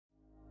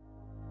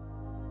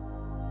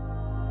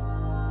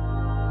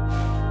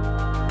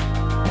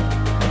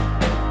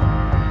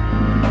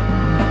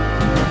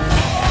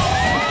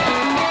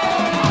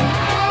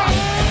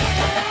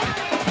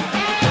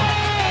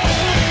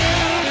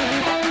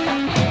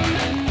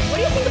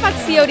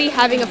about COD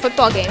having a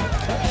football game?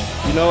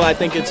 You know, I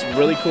think it's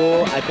really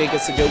cool. I think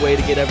it's a good way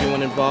to get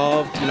everyone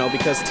involved, you know,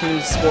 because team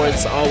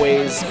sports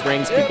always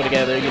brings people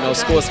together. You know,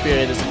 school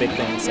spirit is a big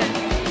thing. So.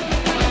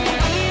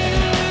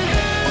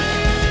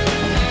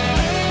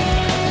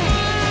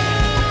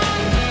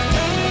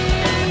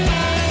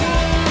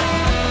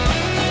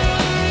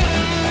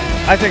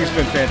 I think it's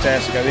been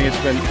fantastic. I think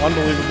it's been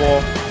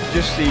unbelievable.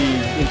 Just the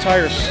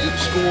entire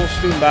school,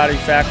 student body,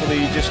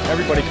 faculty, just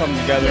everybody coming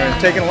together and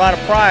taking a lot of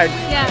pride,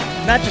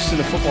 not just in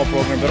the football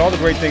program, but all the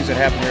great things that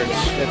happen here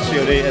at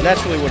COD, and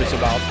that's really what it's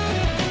about.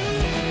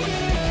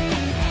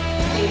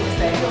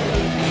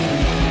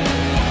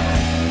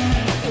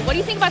 What do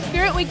you think about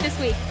Spirit Week this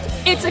week?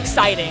 It's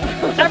exciting.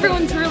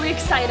 Everyone's really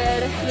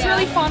excited. It's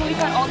really fun. We've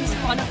had all these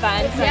fun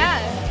events.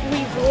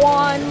 We've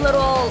won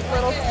little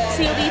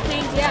COD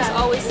things, which is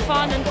always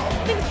fun, and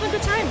I think it's been a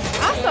good time.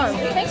 Awesome.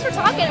 Thanks for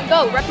talking.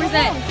 Go,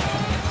 represent.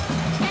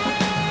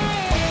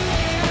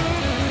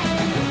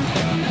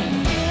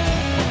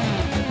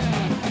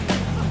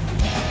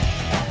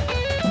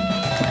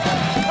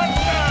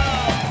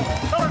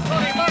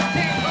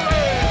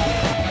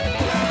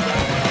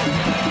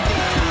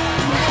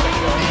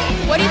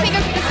 What do you think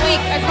of this week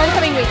as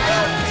homecoming week?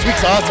 This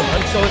week's awesome.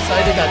 I'm so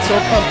excited. Got so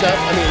pumped up.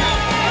 I mean,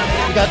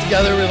 we got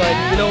together. We're like,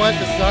 you know what?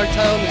 This is our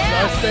town. This is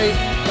our state.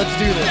 Let's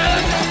do this.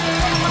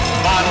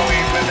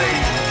 Following with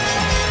a